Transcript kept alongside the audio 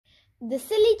The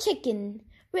Silly Chicken,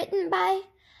 written by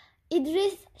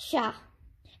Idries Shah,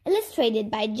 illustrated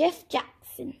by Jeff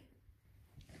Jackson.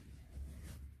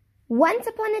 Once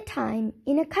upon a time,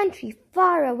 in a country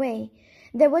far away,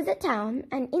 there was a town,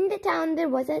 and in the town there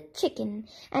was a chicken,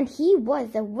 and he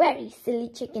was a very silly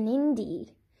chicken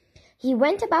indeed. He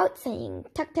went about saying,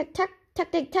 "Tuck, tuck, tuck, tuck,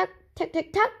 tuck, tuck, tuck,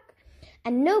 tuck, tuck,"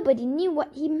 and nobody knew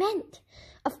what he meant.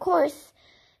 Of course,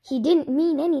 he didn't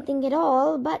mean anything at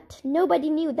all, but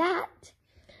nobody knew that.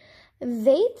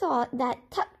 They thought that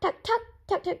tuck, tuck, tuck,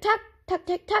 tuck, tuck, tuck, tuck,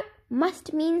 tuck, tuck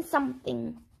must mean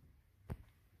something.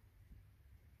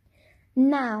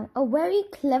 Now, a very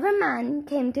clever man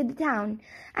came to the town,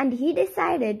 and he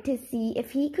decided to see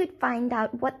if he could find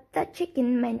out what the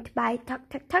chicken meant by tuck,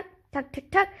 tuck, tuck, tuck, tuck,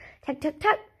 tuck, tuck, tuck,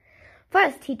 tuck.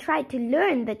 First, he tried to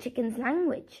learn the chicken's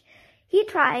language. He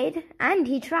tried, and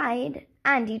he tried,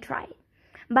 and he tried.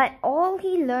 But all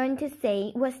he learned to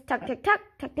say was tuck, tuck, tuck,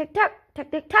 tuck, tuck, tuck,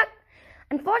 tuck, tuck, tuck.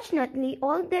 Unfortunately,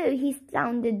 although he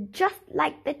sounded just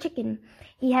like the chicken,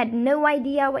 he had no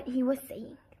idea what he was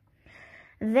saying.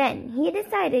 Then he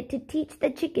decided to teach the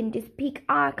chicken to speak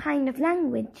our kind of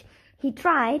language. He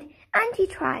tried, and he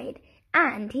tried,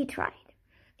 and he tried.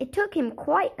 It took him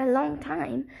quite a long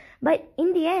time, but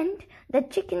in the end, the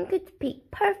chicken could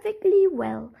speak perfectly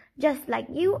well, just like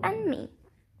you and me.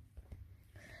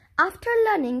 After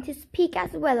learning to speak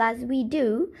as well as we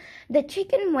do, the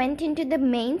chicken went into the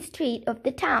main street of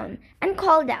the town and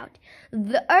called out,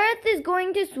 "The earth is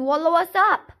going to swallow us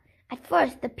up." At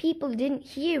first, the people didn't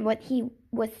hear what he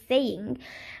was saying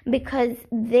because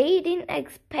they didn't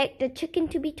expect the chicken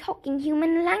to be talking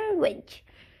human language.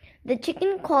 The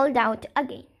chicken called out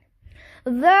again,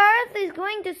 "The earth is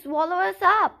going to swallow us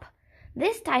up."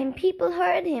 This time, people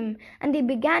heard him and they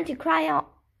began to cry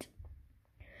out,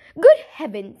 "Good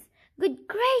heavens! Good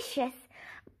gracious!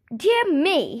 Dear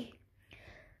me!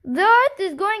 The earth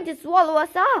is going to swallow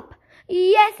us up!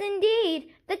 Yes,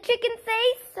 indeed! The chicken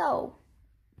says so!"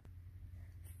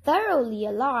 Thoroughly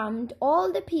alarmed,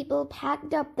 all the people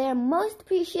packed up their most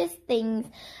precious things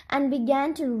and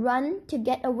began to run to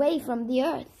get away from the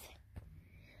earth.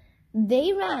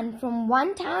 They ran from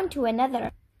one town to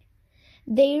another.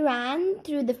 They ran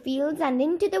through the fields and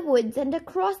into the woods and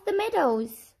across the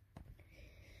meadows.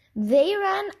 They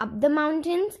ran up the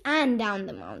mountains and down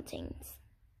the mountains.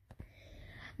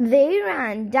 They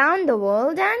ran down the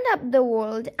world and up the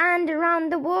world and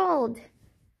around the world.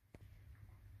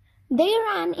 They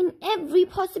ran in every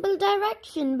possible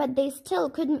direction, but they still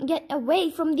couldn't get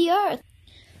away from the earth.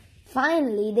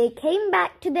 Finally, they came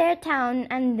back to their town,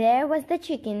 and there was the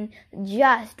chicken,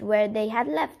 just where they had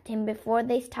left him before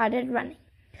they started running.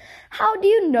 "How do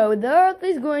you know the earth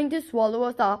is going to swallow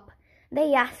us up?"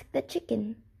 they asked the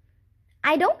chicken.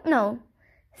 "I don't know,"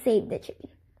 said the chicken.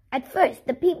 At first,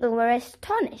 the people were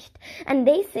astonished, and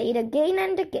they said again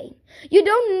and again, "You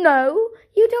don't know?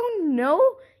 You don't know?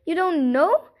 You don't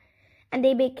know?" And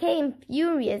they became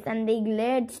furious, and they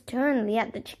glared sternly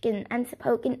at the chicken and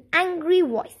spoke in angry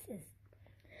voices.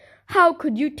 "How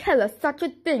could you tell us such a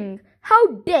thing? How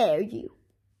dare you?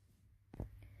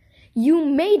 You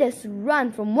made us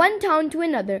run from one town to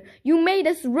another. You made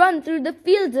us run through the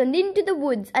fields and into the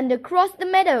woods and across the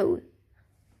meadows.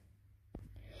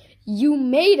 You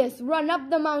made us run up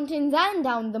the mountains and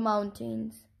down the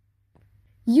mountains.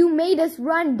 You made us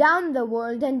run down the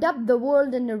world and up the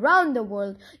world and around the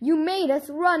world. You made us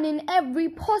run in every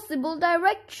possible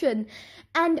direction.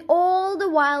 And all the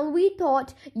while we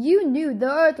thought you knew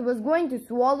the earth was going to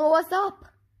swallow us up."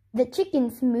 The chicken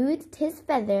smoothed his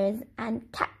feathers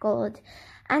and cackled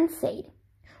and said,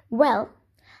 "Well,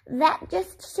 that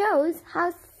just shows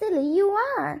how silly you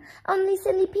are. Only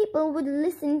silly people would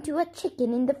listen to a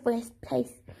chicken in the first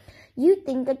place. You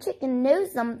think a chicken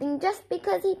knows something just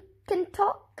because he can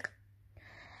talk."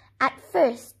 At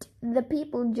first, the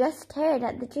people just stared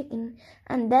at the chicken,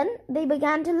 and then they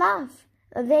began to laugh.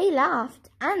 They laughed,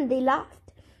 and they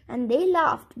laughed, and they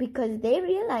laughed because they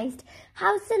realized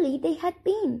how silly they had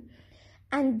been,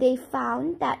 and they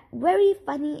found that very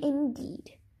funny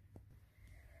indeed.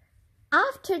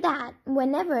 After that,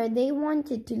 whenever they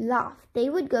wanted to laugh, they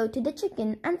would go to the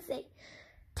chicken and say,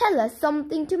 "Tell us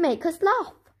something to make us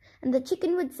laugh." And the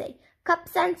chicken would say,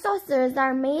 "Cups and saucers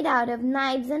are made out of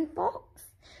knives and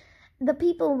forks." The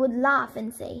people would laugh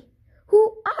and say,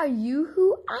 "Who are you?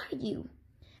 Who are you?"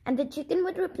 And the chicken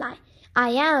would reply, "I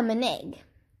am an egg."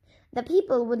 The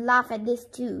people would laugh at this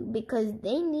too, because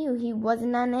they knew he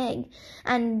wasn't an egg,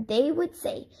 and they would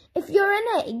say, "If you're an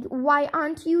egg, why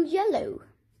aren't you yellow?"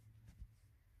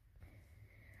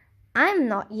 "I'm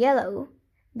not yellow,"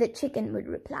 the chicken would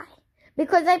reply,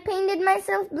 "because I painted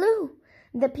myself blue."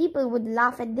 The people would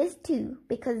laugh at this too,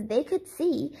 because they could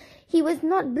see he was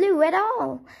not blue at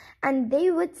all, and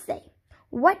they would say,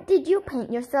 "What did you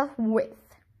paint yourself with?"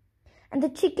 And the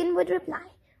chicken would reply,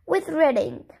 "With red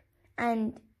ink."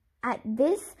 And at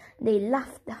this they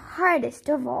laughed the hardest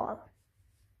of all.